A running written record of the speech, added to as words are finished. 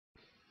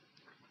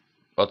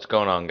What's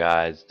going on,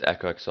 guys? The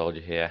Echo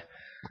Soldier here.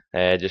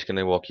 Just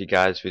gonna walk you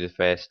guys through the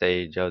first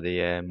stage of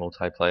the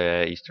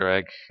multiplayer Easter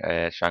egg,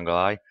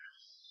 Shangri-La.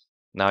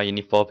 Now you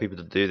need 4 people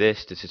to do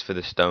this. This is for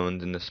the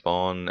stones in the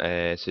spawn,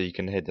 so you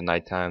can hit the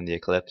nighttime, the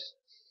eclipse.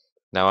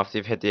 Now after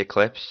you've hit the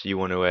eclipse, you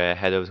want to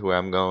head over to where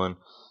I'm going.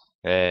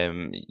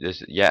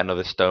 There's yet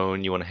another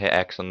stone. You want to hit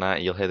X on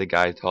that. You'll hear the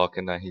guy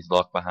talking that he's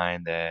locked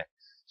behind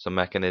some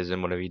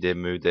mechanism. Whatever he did,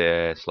 moved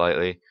it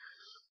slightly.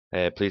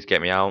 Please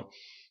get me out.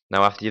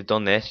 Now after you've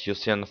done this, you'll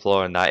see on the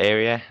floor in that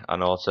area,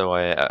 and also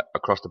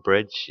across the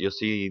bridge, you'll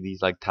see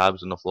these like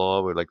tabs on the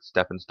floor with like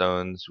stepping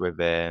stones with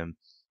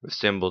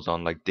symbols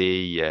on, like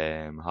D,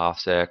 half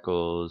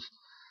circles,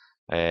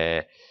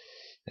 uh,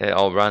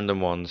 all random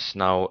ones.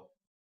 Now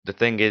the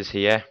thing is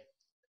here,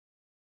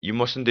 you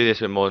mustn't do this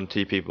with more than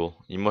 2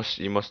 people. You must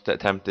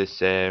attempt this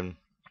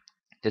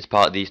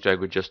part of the Easter egg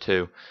with just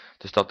 2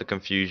 to stop the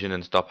confusion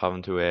and stop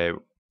having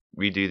to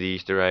redo the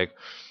Easter egg.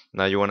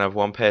 Now you want to have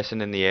 1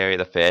 person in the area,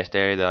 the first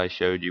area that I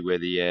showed you where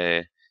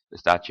the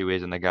statue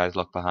is and the guy's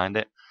locked behind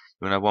it.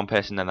 You want to have 1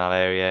 person in that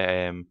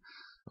area,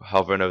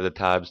 hovering over the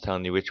tabs,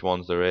 telling you which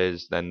ones there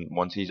is. Then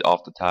once he's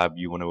off the tab,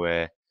 you want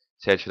to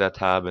search for that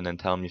tab and then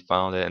tell him you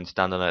found it and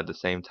stand on it at the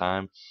same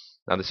time.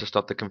 Now this will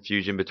stop the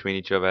confusion between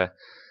each other.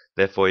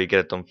 Therefore, you get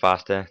it done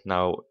faster.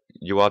 Now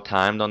you are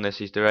timed on this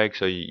Easter egg,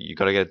 so you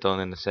got to get it done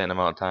in a certain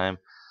amount of time.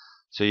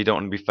 So you don't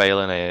want to be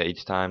failing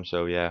each time.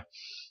 So yeah.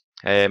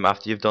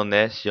 After you've done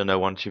this, you'll know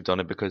once you've done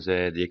it because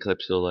the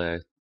eclipse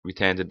will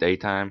return to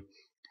daytime.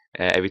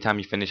 Every time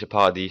you finish a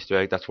part of the Easter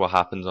egg, that's what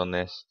happens on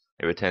this.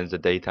 It returns to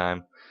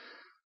daytime.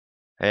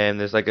 And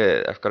there's I've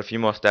got a few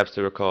more steps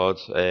to record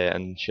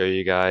and show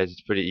you guys. It's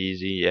pretty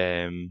easy.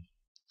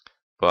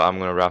 But I'm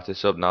gonna wrap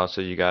this up now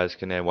so you guys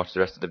can watch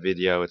the rest of the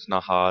video. It's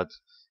not hard.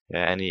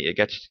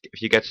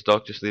 If you get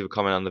stuck, just leave a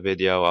comment on the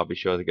video. I'll be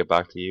sure to get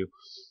back to you.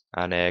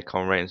 And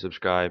comment, rate, and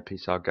subscribe.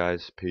 Peace out,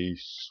 guys.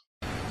 Peace.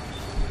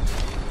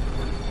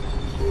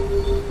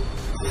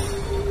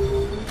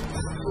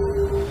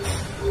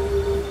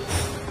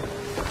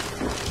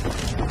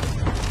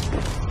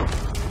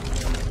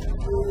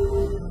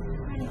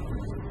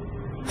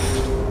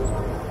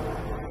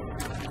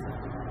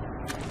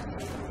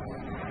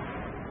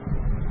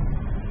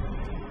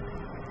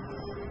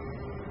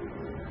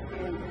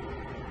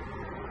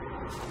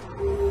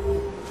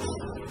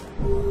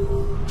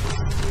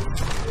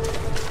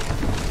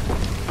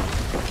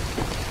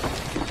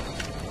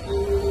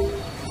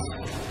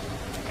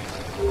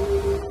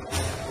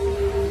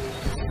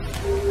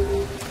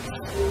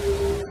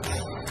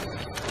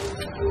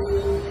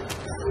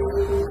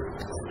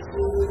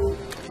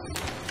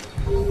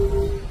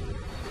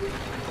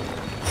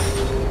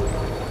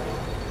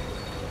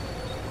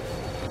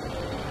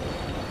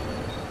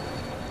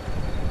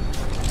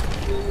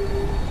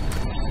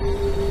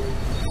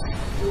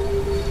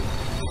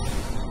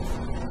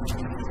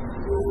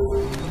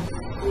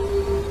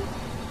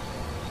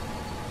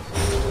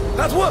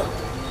 That worked!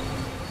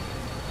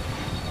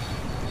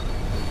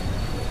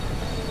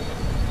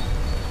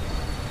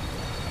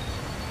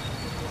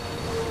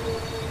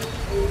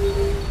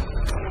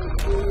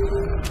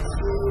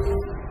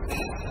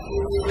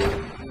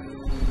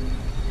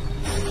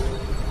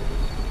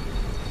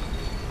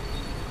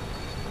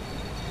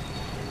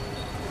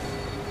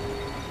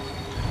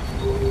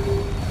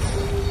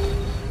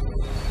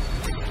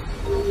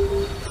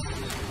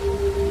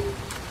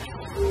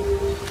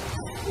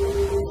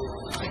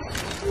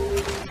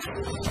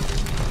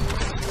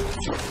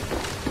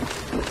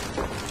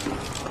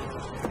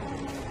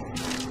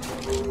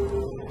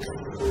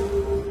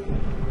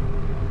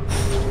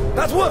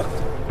 That worked!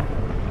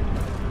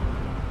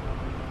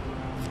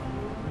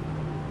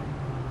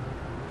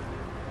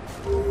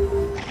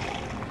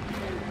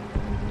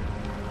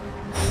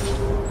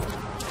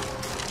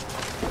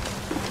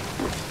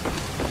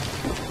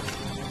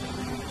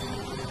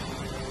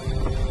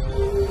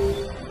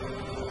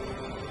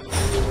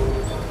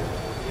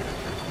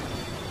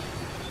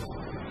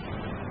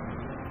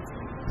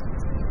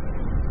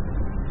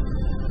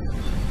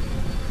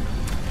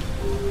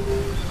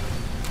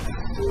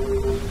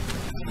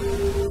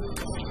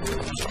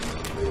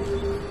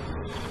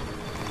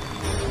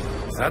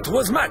 That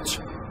was match!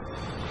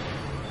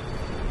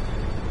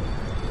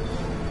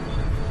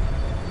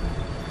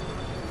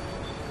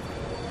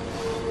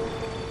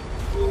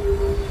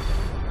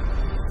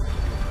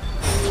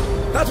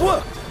 That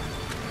worked!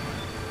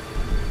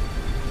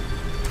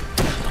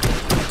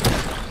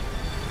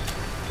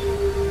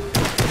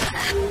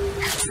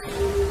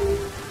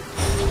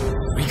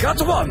 We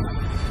got one!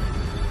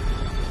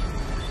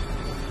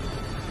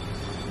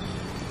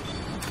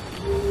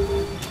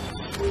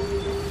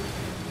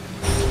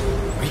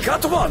 We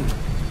got one!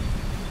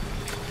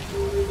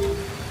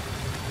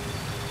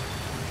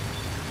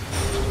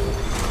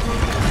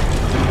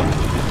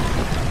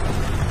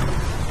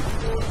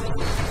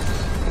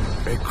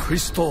 A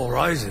crystal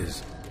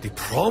rises. The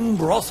prom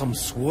blossom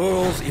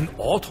swirls in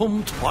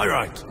autumn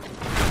twilight.